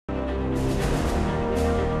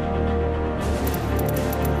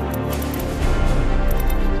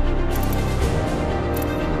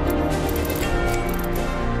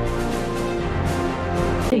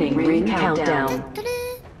countdown.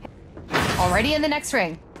 Already in the next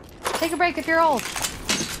ring. Take a break if you're old.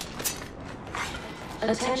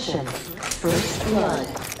 Attention. First blood.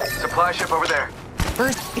 Supply ship over there.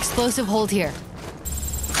 First explosive hold here.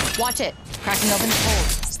 Watch it. Cracking open the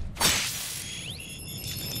hold.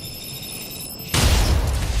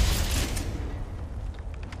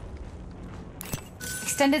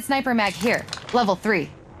 Extended sniper mag here. Level 3.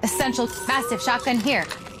 Essential massive shotgun here.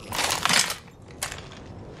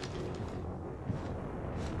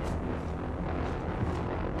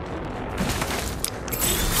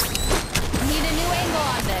 Need a new angle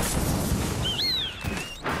on this.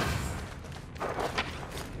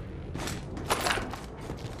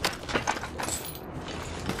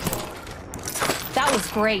 That was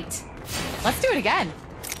great. Let's do it again.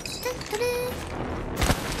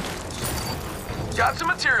 Got some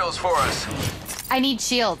materials for us. I need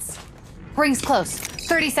shields. Rings close.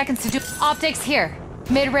 30 seconds to do. Optics here.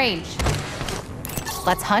 Mid-range.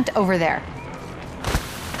 Let's hunt over there.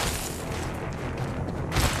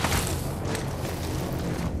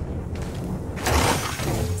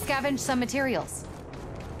 Scavenge some materials.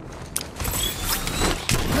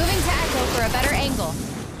 Moving to Echo for a better angle.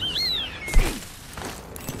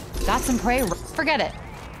 Got some prey. Forget it.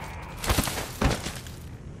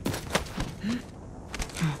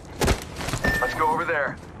 Let's go over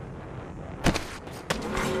there.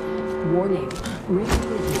 Warning. Ring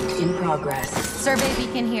movement in progress. Survey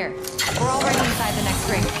beacon here. We're already inside the next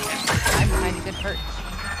ring. I'm behind a good perch.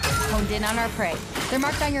 Honed in on our prey. They're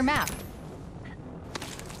marked on your map.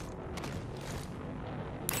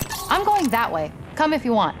 I'm going that way. Come if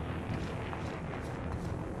you want.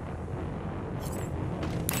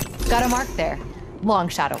 Got a mark there. Long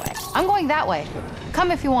shot away. I'm going that way.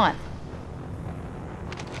 Come if you want.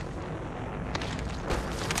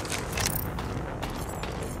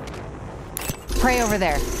 Prey over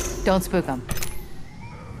there. Don't spook them.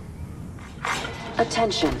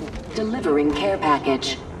 Attention. Delivering care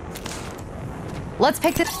package. Let's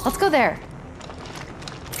pick this. Let's go there.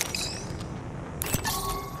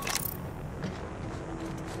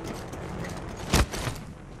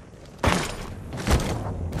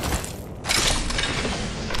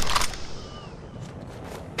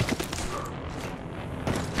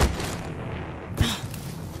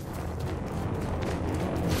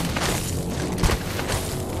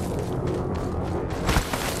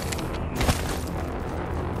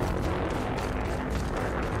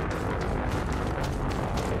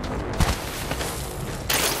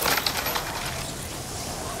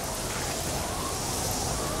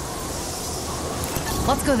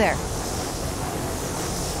 Let's go there.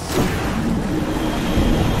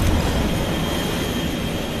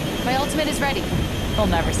 My ultimate is ready. They'll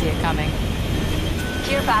never see it coming.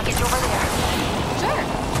 Care package over there. Sure.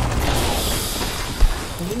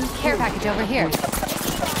 Care package over here.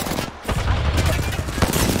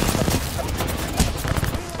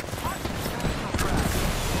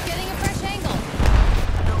 Getting a fresh angle.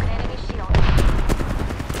 Broken enemy shield.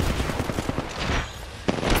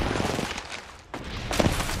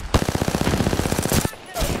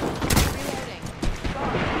 Reloading.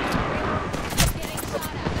 Getting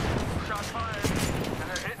shot at. Shots fired. And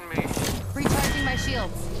they're hitting me. Recharging my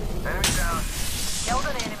shields. Enemy down. Killed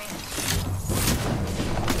an enemy.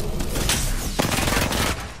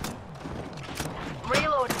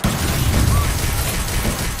 Reload.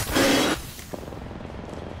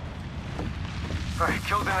 Alright,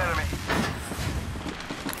 killed an enemy.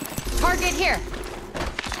 Target here.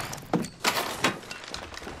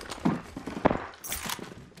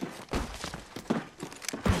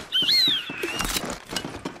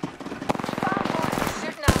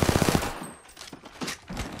 Shooting up.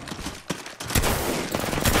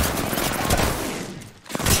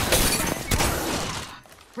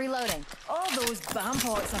 Reloading. All those bomb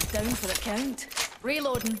pots are down for the count.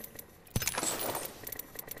 Reloading.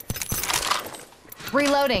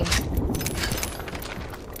 Reloading.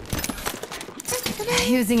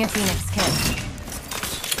 Using a Phoenix kit.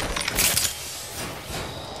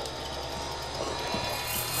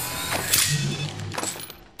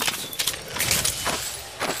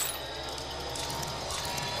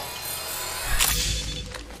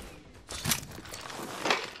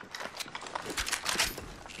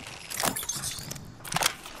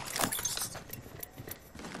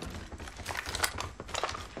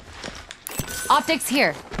 Optics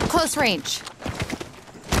here. Close range.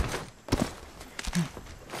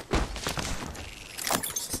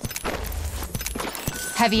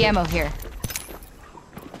 Heavy ammo here.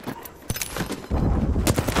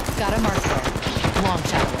 Got a mark there. Long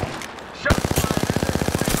shot away.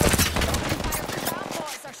 Bomb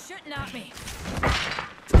pots are shooting at me.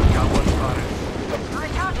 Got one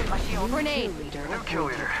Recharging my shield. Grenade. New kill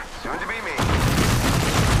leader. Soon to be me.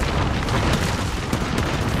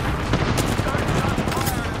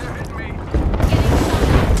 They're hitting me. Getting shot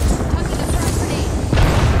at. Tucking the frag grenade.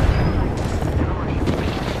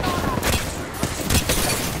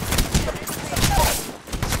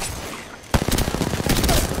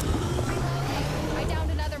 I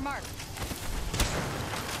downed another mark.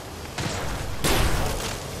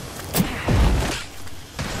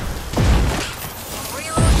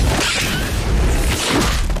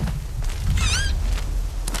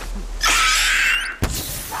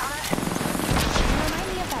 Remind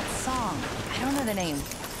me of that song. I don't know the name.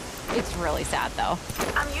 It's really sad though.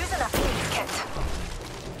 I'm using a Phoenix kit.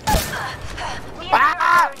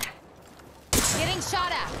 Getting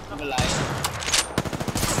shot at. ไม่เป็นไร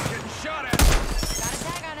Getting shot at. Got a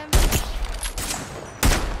tag on him.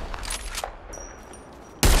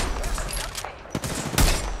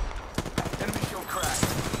 Enemy shield cracked.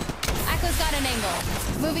 Echo's got an angle.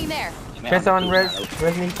 Moving there. Press on, res me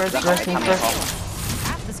first, res me first.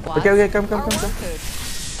 Half the squad. Okay, come. Our work food.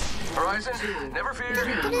 Horizon, never fear.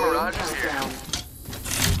 Mirage is here.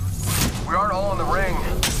 We aren't all in the ring.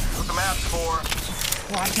 That's what the map's for.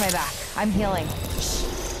 Watch my back. I'm healing. Shh.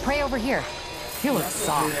 Pray over here. You look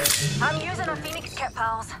soft. I'm using a Phoenix kit,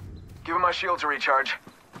 pals. Giving my shield to recharge.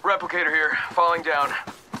 Replicator here, falling down.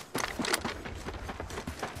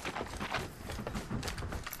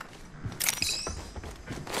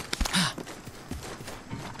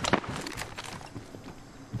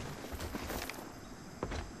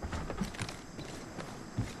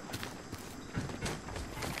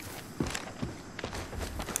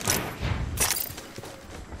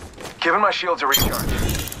 Giving my shield to recharge.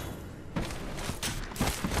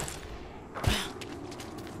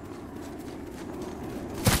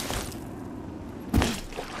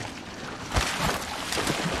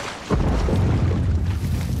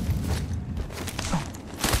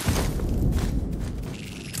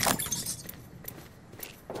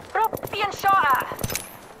 Bro, being shot at.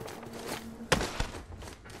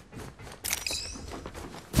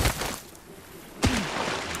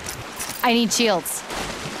 I need shields.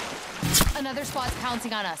 Another squad's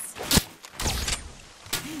pouncing on us.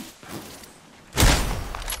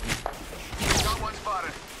 Got one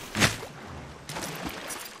spotted.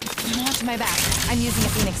 Watch my back. I'm using a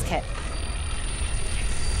Phoenix kit.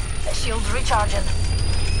 The shield's recharging.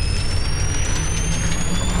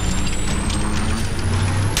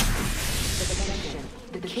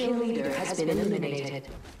 The kill leader has been eliminated.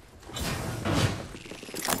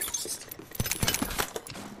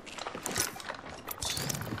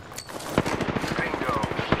 Bingo.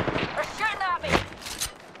 They're shooting at me.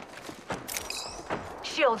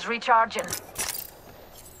 Shield's recharging.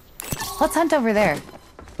 Let's hunt over there.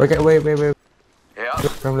 Okay, wait. Yeah.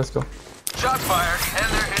 Come, let's go. Shots fired,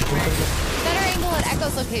 and they're hitting me. Better angle at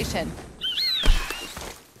Echo's location.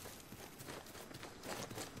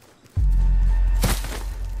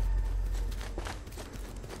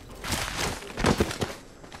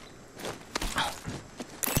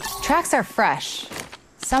 Tracks are fresh.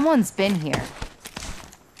 Someone's been here.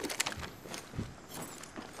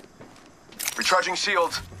 Recharging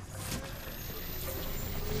shields.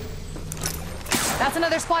 That's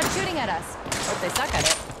another squad shooting at us. Hope they suck at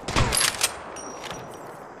it.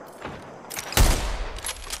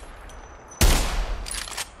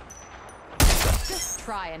 Just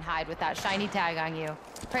try and hide with that shiny tag on you.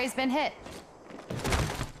 Prey's been hit.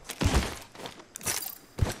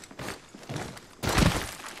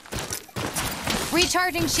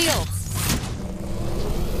 Recharging shields.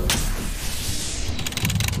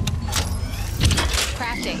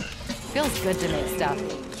 Crafting. Feels good to make stuff.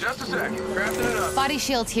 Just a sec. Crafting it up. Body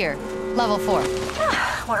shield here. Level 4.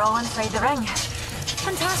 We're all inside the ring.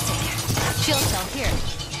 Fantastic. Shield cell here.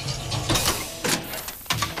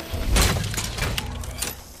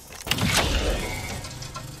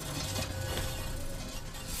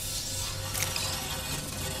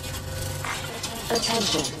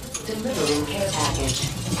 Attention. Delivering care package.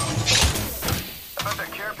 I bet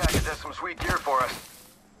that care package has some sweet gear for us.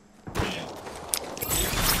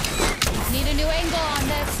 Need a new angle on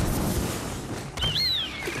this.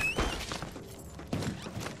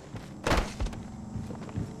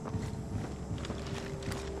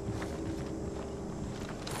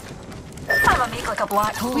 I'ma make like a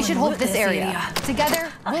black hole. We should and hold loot this area.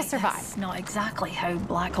 Together, we'll Aye, survive. That's not exactly how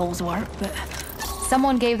black holes work, but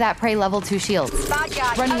Someone gave that prey level 2 shields. bad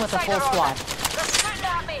guy. Running with a outside full the squad. orbit. They're shooting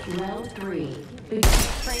at me. Round 3.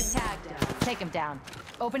 Prey's tagged. Take him down.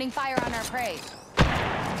 Opening fire on our prey.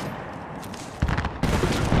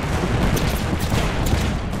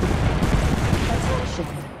 Attention.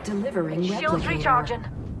 Delivering Shield's replicator. recharging.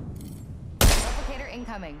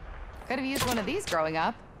 incoming. Could have used one of these growing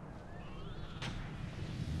up.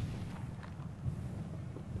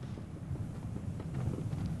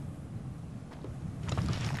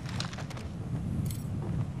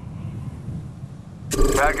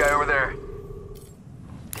 Bad guy over there.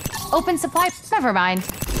 Open supply. Never mind.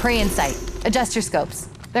 Prey in sight. Adjust your scopes.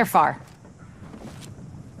 They're far.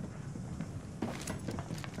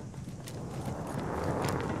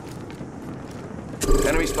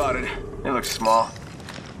 Enemy spotted. He looks small.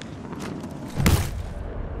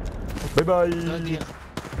 Bye bye.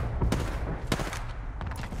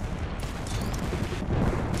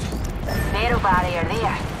 Narrow barrier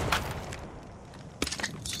there.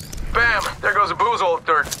 Bam! There goes a boozle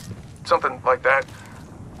or something like that.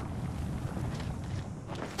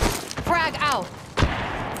 Frag out.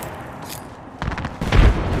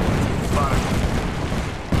 Spotted.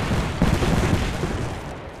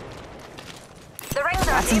 The rings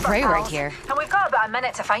are Got some neighbour prey right pals, here. and we've got about a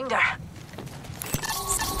minute to find her.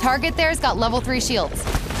 Target there's got level 3 shields.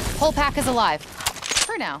 Whole pack is alive.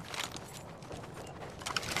 For now.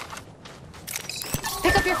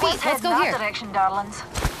 Pick up your feet. Let's head Let's in go that here. direction, darlings.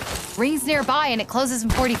 Ring's nearby and it closes in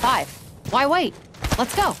 45. Why wait?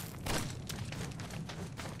 Let's go.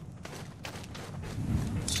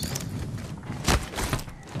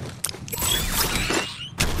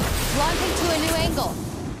 Launching to a new angle.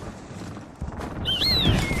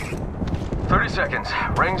 30 seconds.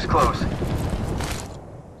 Ring's close.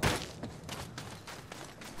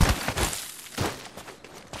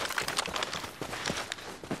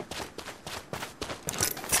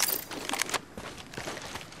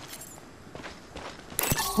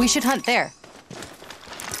 We should hunt there.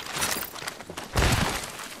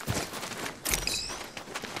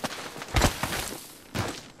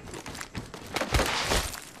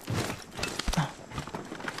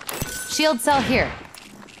 Shield cell here.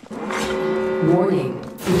 Warning.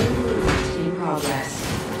 Movement in progress.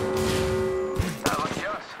 Lucky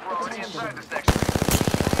us. We're already inside this next.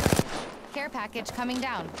 Care package coming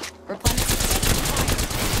down. Replenish.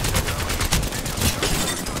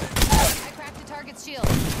 I cracked a target's shield.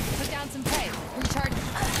 Put down some prey. Recharge.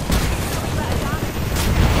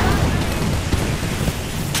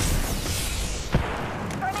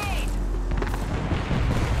 Grenade!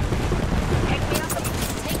 Pick me up.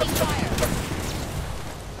 Taking fire.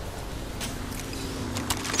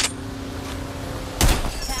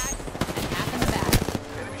 Tag and half in the back.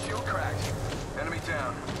 Enemy shield cracked. Enemy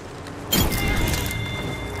down.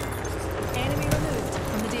 Enemy removed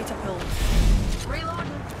from the data pool.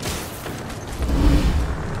 Reloading.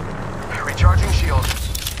 Recharging shield.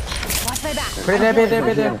 Watch my back. Right there.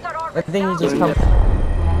 I think he just come.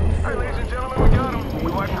 Alright, ladies and gentlemen, we got him.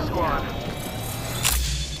 We wiped the squad.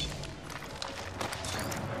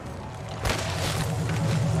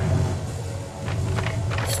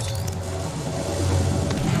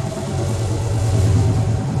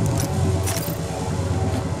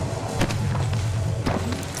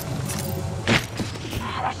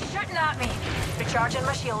 They're shooting at me. Recharging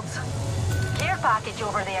my shields. Care package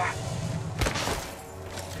over there.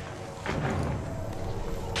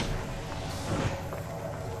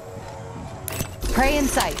 Prey in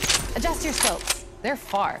sight. Adjust your scopes. They're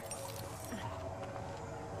far.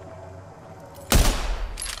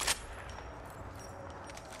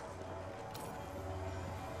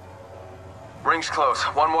 Ring's close.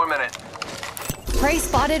 1 more minute. Prey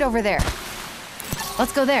spotted over there.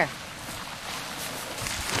 Let's go there.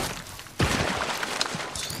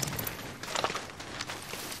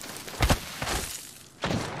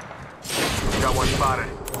 Got one spotted.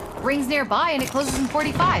 Ring's nearby and it closes in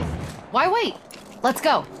 45. Why wait? Let's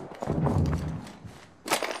go.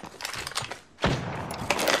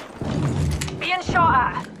 Being shot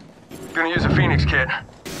at. Gonna use a Phoenix kit.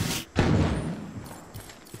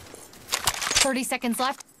 30 seconds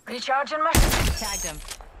left. Recharging my... Tagged him.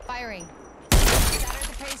 Firing. Shattered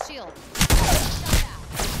the prey's shield. Shot down.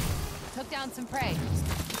 Took down some prey.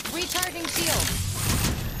 Recharging shield.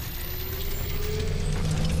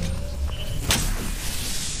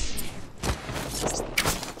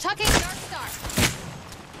 Chucking Dark Star.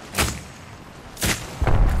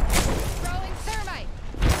 Throwing thermite.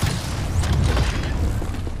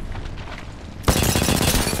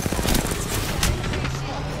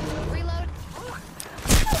 Reload.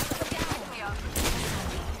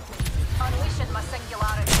 Unleashing my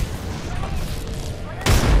singularity.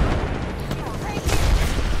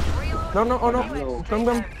 No, oh no.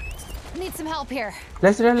 Come. Need some help here.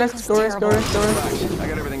 Let's go, rest. I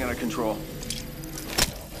got everything under control.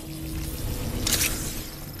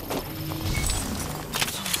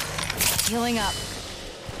 Healing up.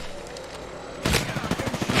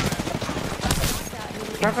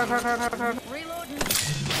 Reloading.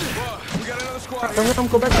 We got another squad Come, here. come,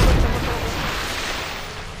 go back.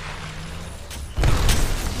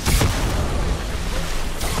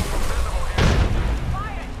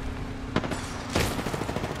 Fire!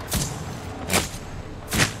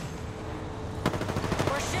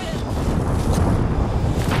 We're shooting.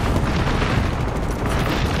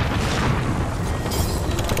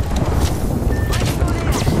 Let's go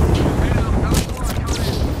there. Another squad coming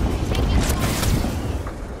in.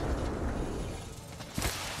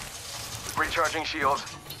 Recharging shields.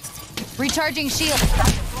 Recharging shield.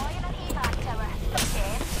 Deploying an evac tower.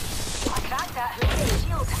 Okay. I cracked that.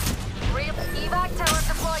 Shield. Real evac tower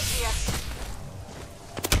deployed here.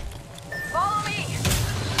 Follow me.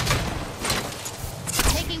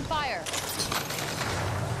 Taking fire.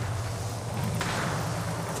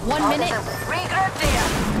 1 minute. Regroup there.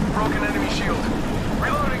 Broken enemy shield.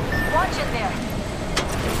 Reloading. Watch it there.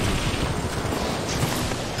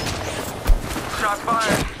 Shots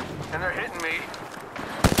fired. And they're hitting me.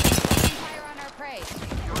 Taking fire on our prey.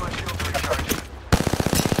 Give my shield to recharge.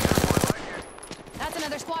 There's one right here. That's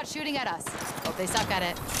another squad shooting at us. Hope they suck at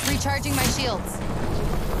it. Recharging my shields.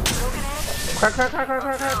 Broken head.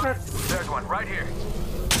 Crack. There's one right here.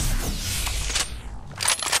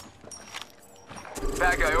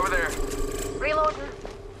 Bad guy over there. Reloading.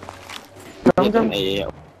 Come.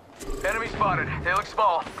 Enemy spotted. They look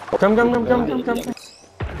small. Come.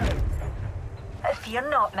 Fear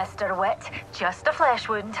not, Mr. Wit. Just a flesh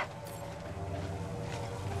wound.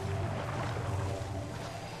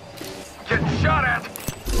 Getting shot at.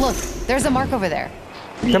 Look, there's a mark over there.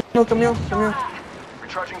 Come here.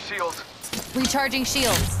 Recharging shields. Recharging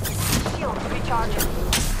shields. Shield recharging.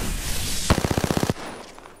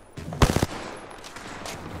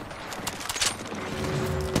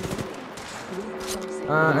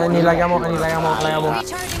 Nilagay mo.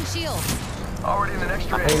 Recharging shields. Already in the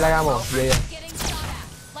next ring. Nilagay mo. Yeah. Getting shot at.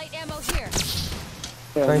 Light ammo here. Nice.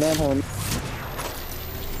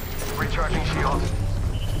 Recharging shields.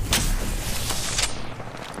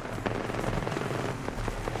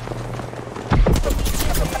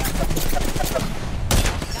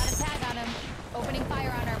 Got a tag on him. Opening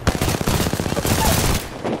fire on our prey.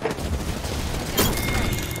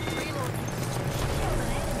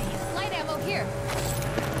 Light ammo here.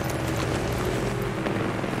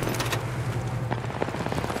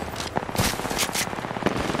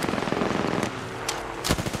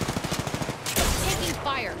 Taking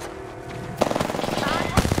fire.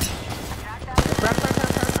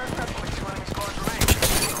 Only 2 enemy squads remain.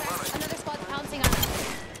 Another squad pouncing on us.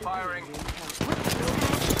 Firing.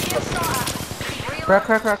 Get shot at.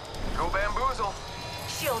 Crack. Go bamboozle.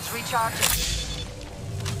 Shields recharging.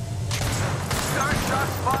 Dark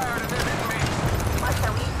shots fired and they're hitting me. What's a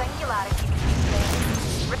wee singularity?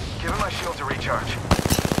 Giving my shield to recharge.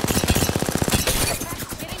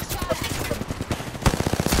 Getting shot.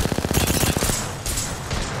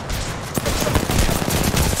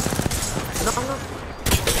 No.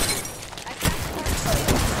 I cracked the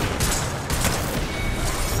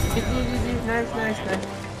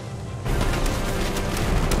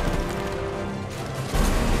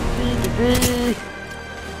Nice.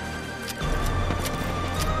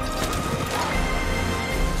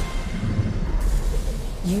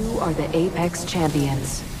 You are the Apex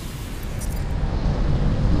champions.